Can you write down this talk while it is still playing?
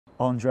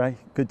Andre,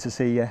 good to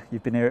see you.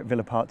 You've been here at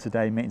Villa Park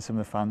today meeting some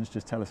of the fans.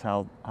 Just tell us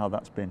how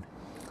that's been.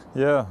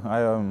 Yeah,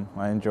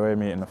 I enjoy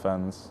meeting the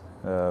fans.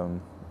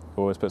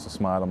 Always puts a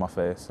smile on my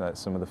face, like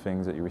some of the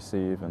things that you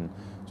receive, and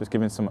just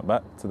giving something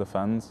back to the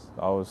fans.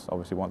 I was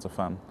obviously once a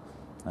fan,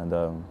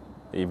 and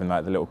even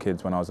like the little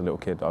kids, when I was a little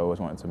kid, I always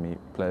wanted to meet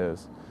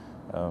players.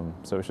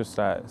 So it's just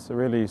like,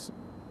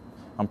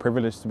 I'm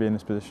privileged to be in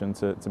this position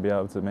to be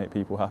able to make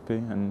people happy,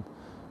 and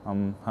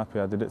I'm happy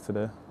I did it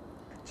today.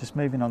 Just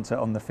moving on to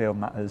on the field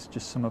matters,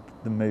 just sum up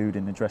the mood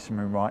in the dressing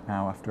room right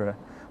now after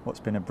what's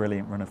been a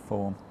brilliant run of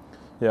form.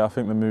 Yeah, I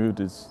think the mood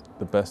is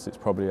the best it's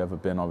probably ever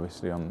been,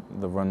 obviously, on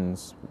the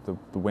runs, the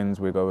wins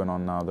we're going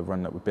on now, the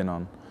run that we've been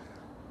on.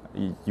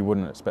 You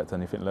wouldn't expect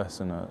anything less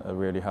than a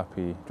really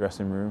happy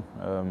dressing room.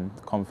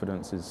 The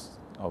confidence is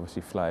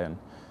obviously flying.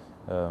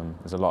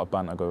 There's a lot of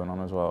banter going on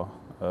as well.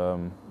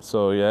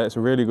 So yeah, it's a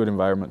really good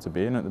environment to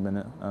be in at the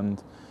minute,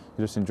 and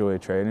you just enjoy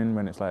training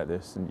when it's like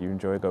this, and you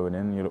enjoy going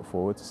in and you look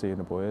forward to seeing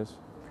the boys.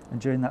 And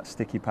during that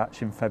sticky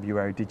patch in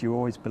February, did you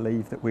always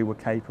believe that we were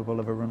capable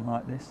of a run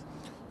like this?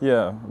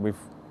 Yeah, we've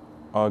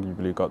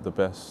arguably got the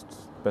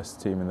best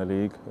team in the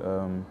league.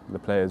 The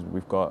players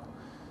we've got,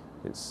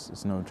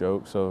 it's no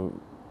joke. So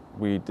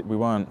we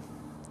weren't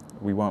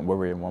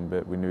worrying one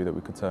bit. We knew that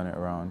we could turn it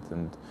around,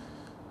 and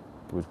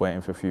we was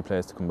waiting for a few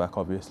players to come back,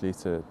 obviously,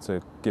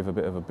 to give a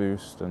bit of a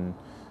boost, and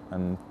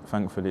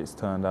thankfully it's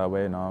turned our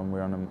way now, and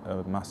we're on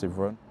a massive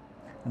run.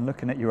 And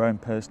looking at your own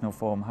personal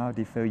form, how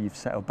do you feel you've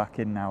settled back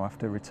in now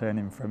after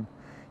returning from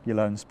your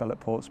loan spell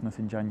at Portsmouth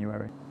in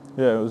January?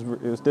 Yeah,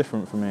 it was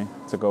different for me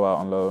to go out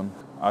on loan.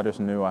 I just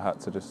knew I had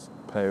to just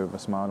play with a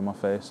smile on my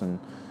face and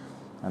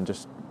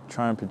just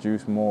try and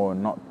produce more,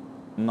 and not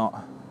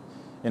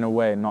in a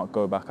way not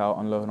go back out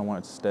on loan. I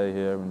wanted to stay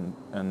here,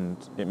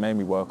 and it made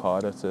me work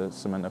harder to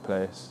cement a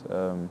place,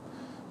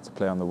 to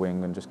play on the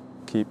wing and just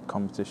keep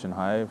competition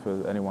high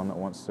for anyone that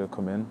wants to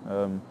come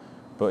in.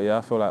 But yeah,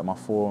 I feel like my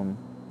form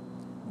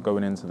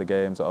going into the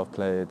games that I've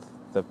played,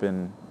 they've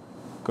been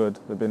good.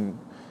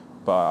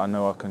 But I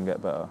know I can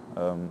get better,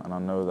 and I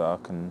know that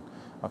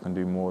I can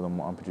do more than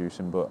what I'm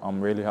producing. But I'm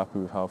really happy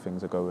with how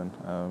things are going,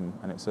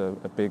 and it's a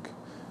big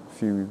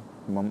few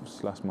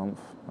months, last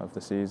month of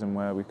the season,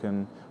 where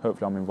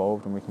hopefully I'm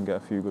involved and we can get a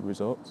few good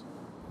results.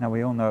 Now,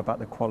 we all know about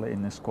the quality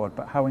in the squad,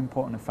 but how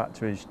important a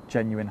factor is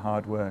genuine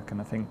hard work? And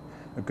I think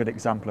a good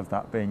example of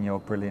that being your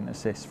brilliant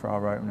assist for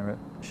our opener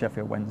at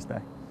Sheffield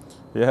Wednesday.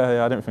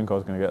 Yeah, I didn't think I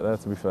was going to get there,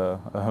 to be fair.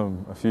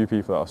 A few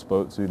people that I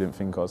spoke to didn't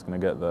think I was going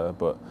to get there,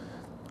 but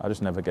I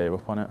just never gave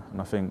up on it, and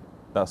I think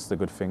that's the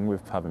good thing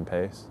with having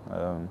pace.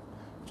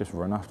 Just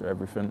run after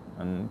everything,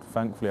 and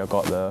thankfully I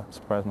got there.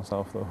 Surprised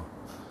myself though.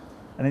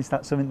 And is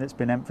that something that's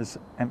been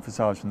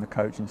emphasised from the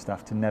coaching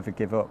staff, to never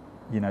give up?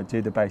 You know,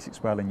 do the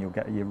basics well and you'll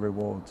get your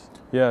rewards.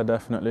 Yeah,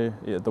 definitely.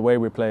 Yeah, the way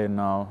we're playing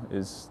now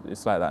it's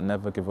like that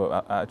never give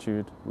up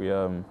attitude. We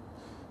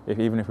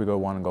even if we go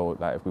one goal,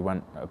 like if we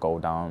went a goal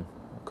down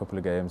a couple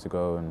of games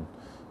ago,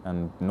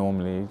 and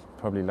normally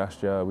probably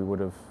last year we would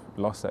have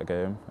lost that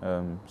game.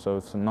 So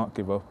to not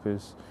give up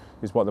is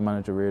what the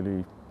manager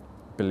really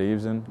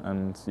believes in,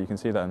 and you can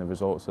see that in the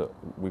results, that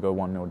we go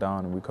 1-0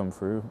 down and we come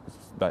through. It's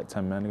like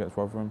 10 men against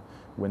Rotherham,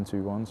 win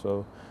 2-1.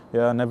 So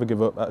yeah, never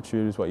give up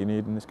attitude is what you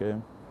need in this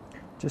game.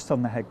 Just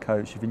on the head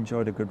coach, you've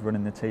enjoyed a good run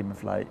in the team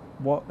of late.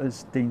 What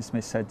has Dean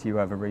Smith said to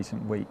you over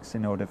recent weeks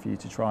in order for you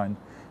to try and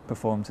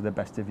perform to the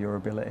best of your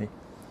ability?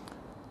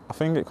 I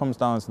think it comes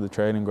down to the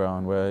training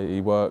ground, where he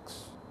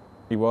works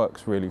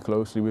really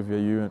closely with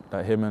you.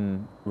 Like him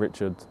and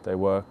Richard, they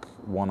work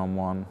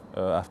one-on-one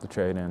after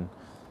training,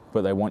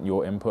 but they want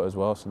your input as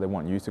well, so they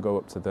want you to go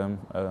up to them.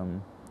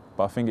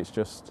 But I think it's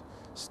just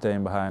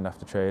staying behind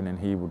after training.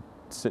 He would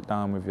sit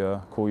down with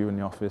you, call you in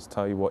the office,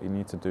 tell you what you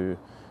need to do,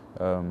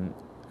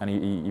 and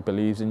he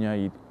believes in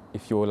you.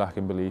 If you're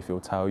lacking belief,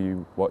 he'll tell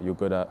you what you're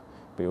good at,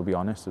 but he'll be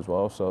honest as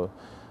well. So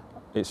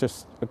it's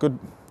just a good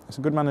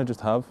manager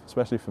to have,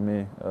 especially for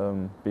me,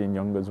 being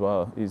young as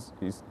well. He's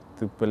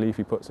the belief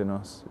he puts in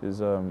us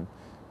is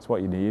it's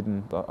what you need,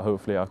 and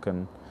hopefully I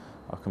can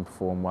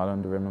perform well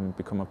under him and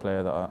become a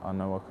player that I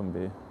know I can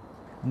be.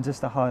 And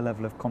just a high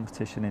level of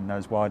competition in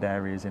those wide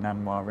areas in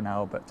Anwar and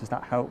Albert, does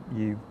that help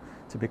you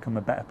to become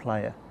a better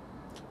player?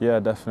 Yeah,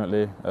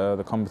 definitely.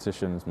 The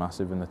competition is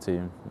massive in the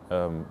team.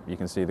 You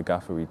can see the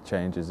gaffer, he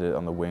changes it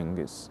on the wing.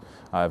 It's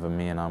either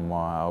me and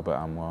Anwar, Albert,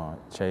 Anwar,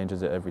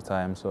 changes it every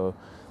time. So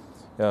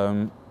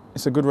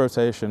it's a good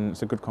rotation,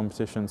 it's a good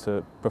competition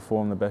to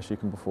perform the best you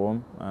can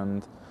perform,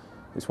 and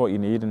it's what you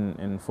need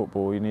in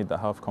football. You need that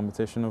health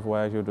competition,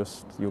 otherwise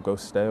you'll go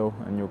stale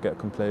and you'll get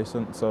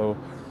complacent. So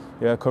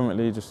yeah,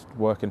 currently just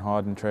working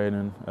hard in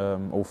training,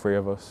 all three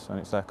of us, and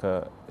it's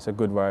a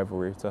good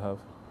rivalry to have.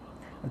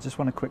 I just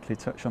want to quickly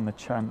touch on the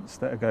chants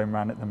that are going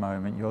around at the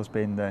moment, yours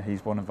being the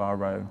 "He's one of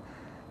our own."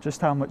 Just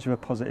how much of a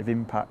positive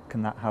impact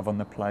can that have on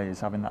the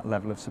players, having that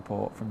level of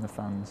support from the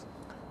fans?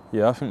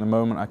 Yeah, I think the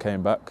moment I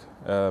came back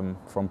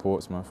from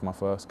Portsmouth for my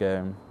first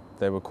game,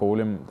 they were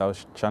calling, they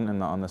was chanting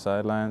that on the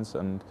sidelines,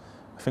 and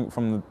a think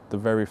from the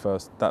very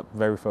first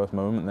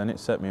moment, then it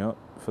set me up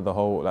for the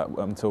whole, like,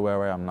 until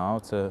where I am now,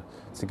 to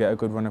get a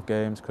good run of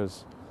games,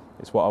 because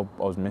it's what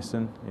I was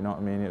missing. You know what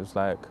I mean? It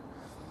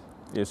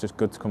was just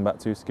good to come back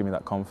to give me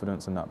that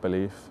confidence and that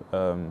belief.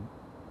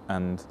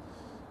 And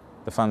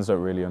the fans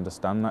don't really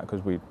understand that,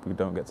 because we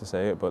don't get to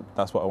say it, but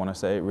that's what I want to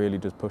say. It really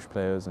does push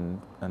players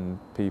and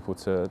people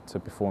to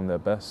perform their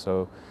best.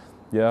 So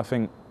yeah, I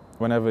think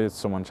whenever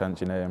someone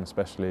chants your name,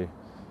 especially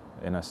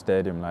in a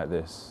stadium like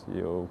this,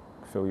 you'll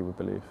fill you with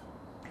belief.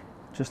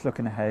 Just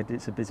looking ahead,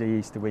 it's a busy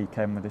Easter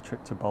weekend with a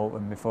trip to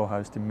Bolton before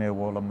hosting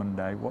Millwall on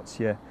Monday. What's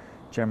your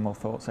general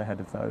thoughts ahead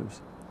of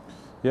those?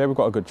 Yeah, we've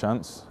got a good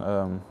chance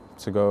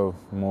to go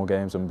more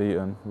games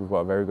unbeaten. We've got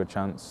a very good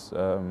chance.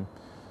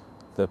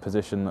 The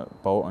position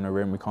that Bolton are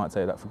in, we can't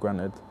take that for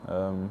granted.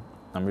 And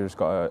we just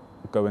got to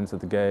go into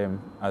the game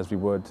as we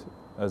would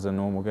as a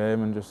normal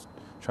game and just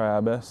try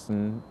our best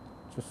and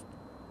just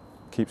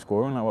keep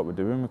scoring like what we're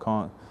doing. We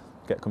can't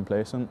get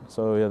complacent.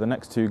 So yeah, the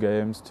next two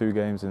games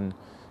in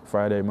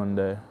Friday,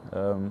 Monday,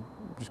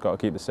 just got to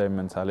keep the same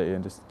mentality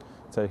and just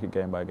take it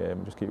game by game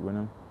and just keep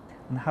winning.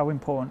 And how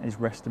important is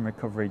rest and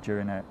recovery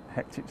during a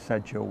hectic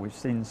schedule? We've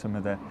seen some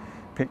of the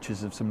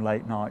pictures of some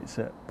late nights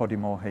at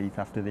Bodymore Heath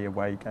after the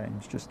away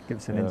games. Just give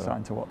us an insight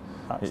into what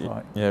that's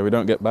like. Yeah, we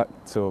don't get back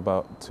till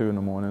about 2 in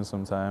the morning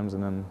sometimes,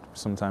 and then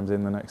sometimes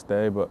in the next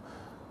day. But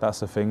that's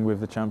the thing with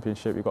the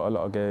Championship. You've got a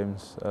lot of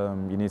games.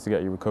 You need to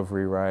get your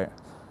recovery right.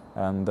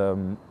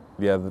 And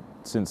yeah,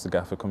 since the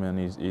gaffer come in,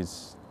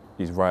 he's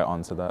right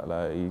onto that.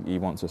 Like he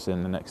wants us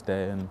in the next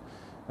day and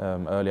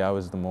early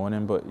hours of the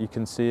morning. But you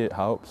can see it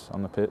helps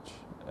on the pitch,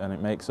 and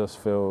it makes us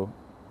feel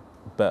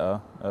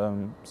better.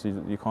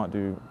 So you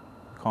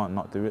can't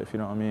not do it, if you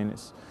know what I mean.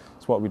 It's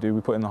what we do.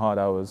 We put in the hard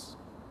hours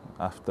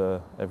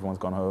after everyone's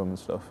gone home and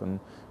stuff, and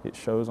it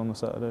shows on the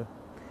Saturday.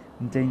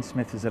 And Dean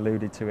Smith has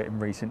alluded to it in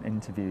recent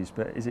interviews,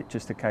 but is it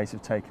just a case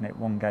of taking it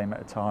one game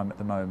at a time at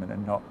the moment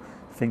and not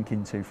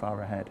thinking too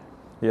far ahead?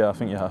 Yeah, I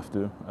think you have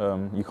to.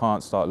 You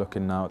can't start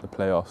looking now at the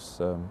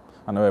playoffs.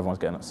 I know everyone's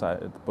getting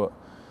excited, but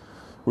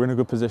we're in a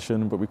good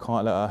position, but we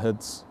can't let our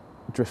heads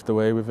drift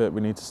away with it.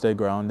 We need to stay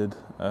grounded.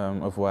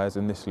 Otherwise,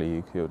 in this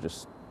league,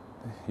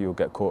 you'll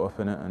get caught up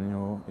in it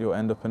and you'll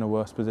end up in a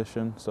worse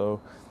position.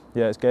 So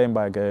yeah, it's game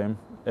by game.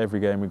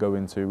 Every game we go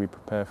into, we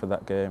prepare for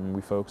that game and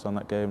we focus on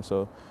that game,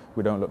 so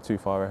we don't look too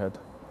far ahead.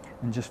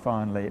 And just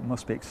finally, it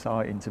must be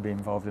exciting to be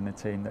involved in a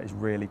team that is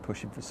really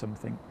pushing for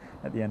something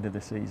at the end of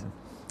the season.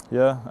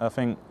 Yeah, I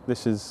think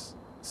since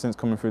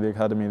coming through the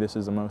academy, this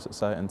is the most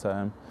exciting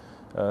time.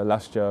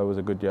 Last year was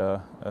a good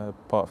year,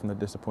 apart from the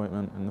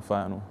disappointment in the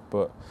final,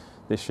 but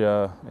this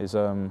year is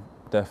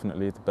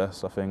definitely the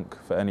best, I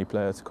think, for any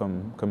player to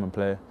come and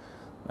play,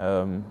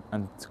 and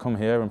to come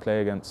here and play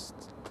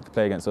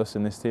against us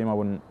in this team. I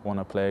wouldn't want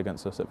to play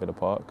against us at Villa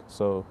Park.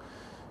 So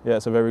yeah,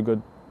 it's a very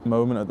good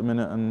moment at the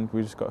minute, and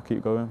we just got to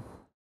keep going.